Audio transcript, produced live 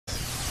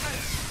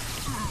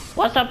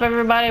What's up,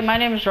 everybody? My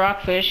name is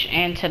Rockfish,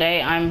 and today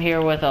I'm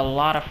here with a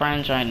lot of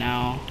friends right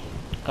now.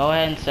 Go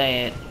ahead and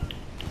say it.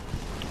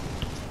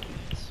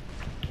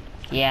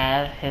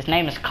 Yeah, his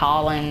name is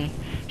Colin.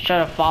 Sure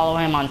to follow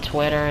him on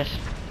Twitter.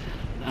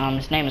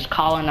 His name is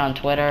Colin on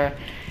Twitter.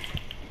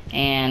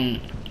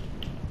 And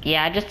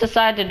yeah, I just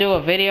decided to do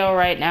a video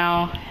right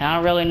now. I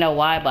don't really know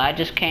why, but I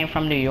just came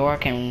from New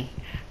York, and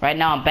right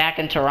now I'm back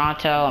in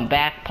Toronto. I'm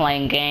back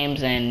playing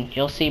games, and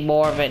you'll see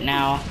more of it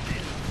now.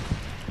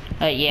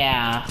 But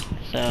yeah,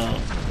 so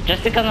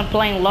just because I'm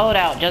playing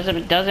loadout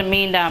doesn't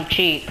mean that I'm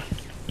cheap.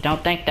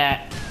 Don't think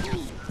that,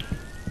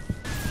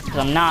 'cause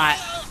I'm not.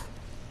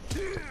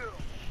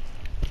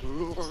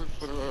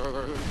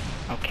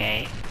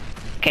 Okay,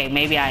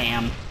 maybe I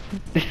am.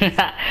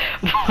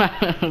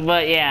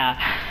 But yeah,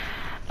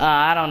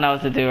 I don't know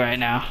what to do right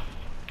now.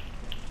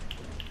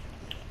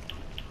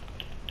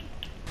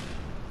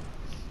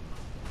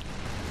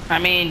 I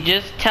mean,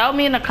 just tell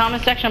me in the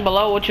comment section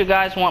below what you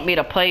guys want me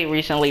to play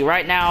recently.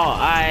 Right now,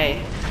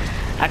 I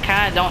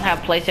kind of don't have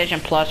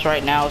PlayStation Plus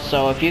right now,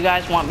 so if you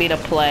guys want me to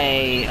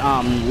play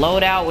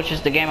Loadout, which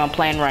is the game I'm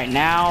playing right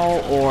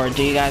now, or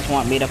do you guys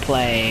want me to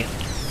play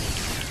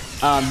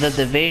The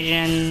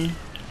Division,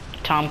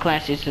 Tom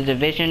Clancy's The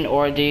Division,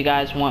 or do you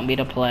guys want me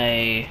to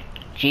play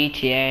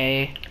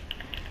GTA?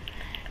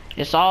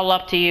 It's all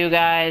up to you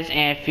guys,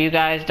 and if you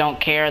guys don't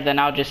care, then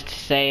I'll just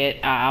say it.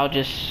 I'll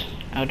just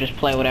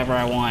play whatever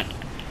I want.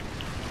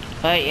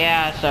 But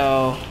yeah,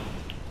 so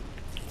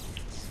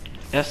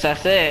guess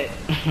that's it.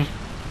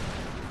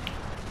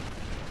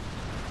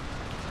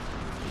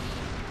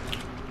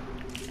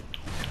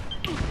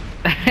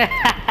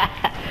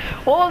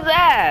 What was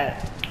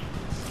that?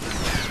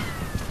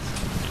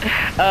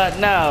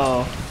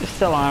 No, it's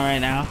still on right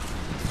now.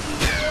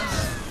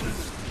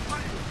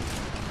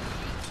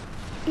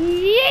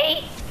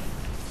 Yay!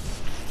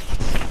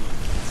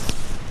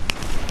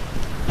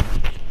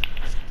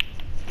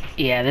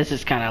 Yeah, this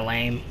is kind of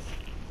lame.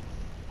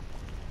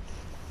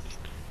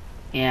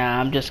 Yeah,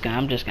 I'm just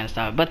gonna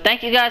stop. But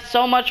thank you guys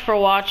so much for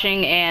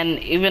watching, and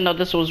even though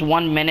this was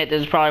 1 minute,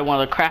 this is probably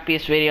one of the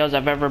crappiest videos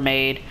I've ever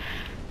made.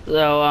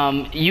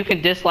 So you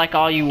can dislike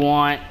all you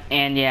want,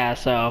 and yeah,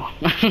 so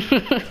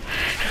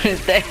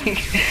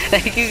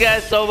thank you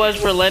guys so much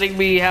for letting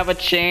me have a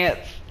chance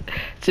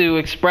to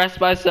express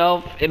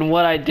myself in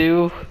what I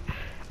do.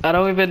 I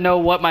don't even know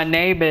what my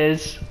name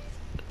is,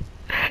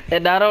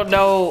 and I don't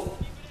even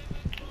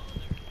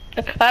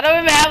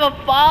have a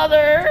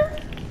father.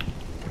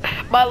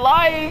 My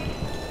life.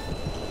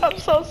 I'm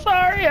so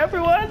sorry,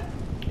 everyone.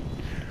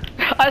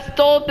 I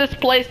stole this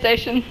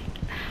PlayStation.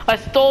 I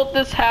stole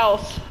this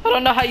house. I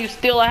don't know how you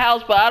steal a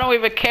house, but I don't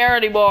even care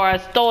anymore. I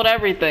stole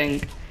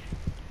everything.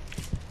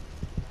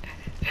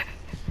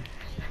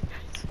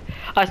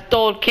 I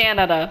stole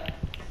Canada.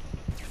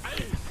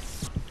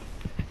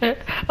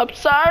 I'm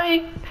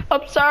sorry.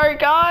 I'm sorry,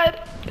 God.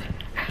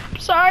 I'm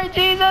sorry,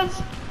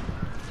 Jesus.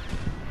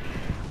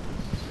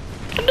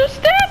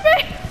 Understand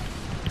me.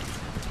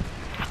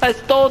 I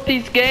stole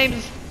these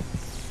games.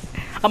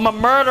 I'm a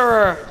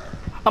murderer.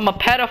 I'm a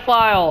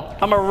pedophile.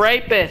 I'm a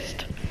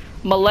rapist.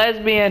 I'm a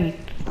lesbian.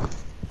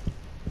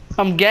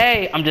 I'm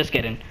gay. I'm just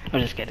kidding.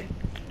 I'm just kidding.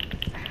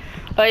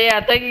 But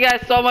yeah, thank you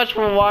guys so much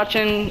for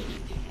watching.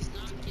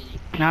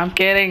 No, I'm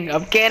kidding.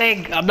 I'm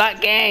kidding. I'm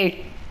not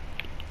gay.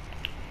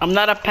 I'm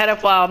not a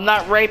pedophile. I'm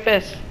not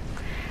rapist.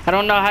 I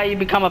don't know how you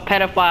become a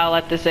pedophile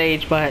at this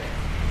age, but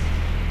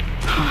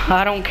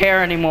I don't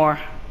care anymore.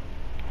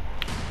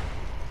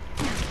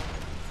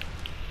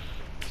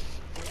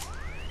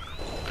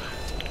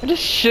 I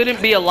just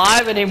shouldn't be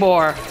alive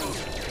anymore.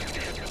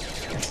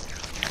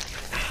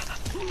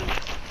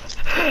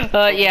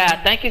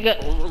 Yeah, thank you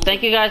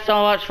guys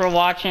so much for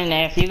watching.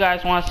 And if you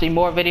guys want to see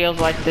more videos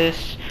like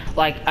this,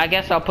 I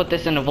guess I'll put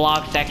this in the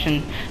vlog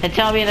section, and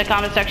tell me in the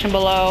comment section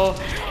below.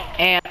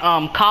 And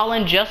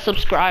Colin just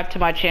subscribed to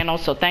my channel,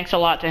 so thanks a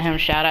lot to him.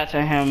 Shout out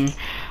to him.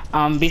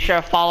 Be sure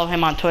to follow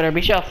him on Twitter.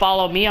 Be sure to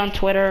follow me on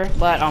Twitter.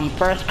 But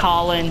first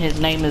Colin, his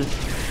name is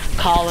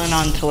Colin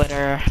on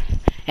Twitter.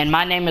 And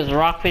my name is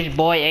Rockfish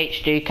Boy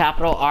HD,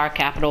 capital R,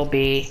 capital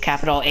B,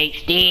 capital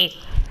HD.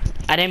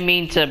 I didn't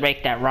mean to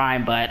break that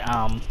rhyme, but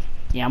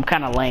yeah, I'm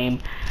kind of lame.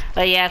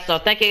 But yeah, so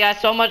thank you guys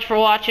so much for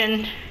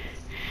watching.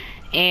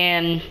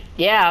 And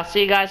yeah, I'll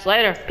see you guys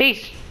later.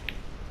 Peace.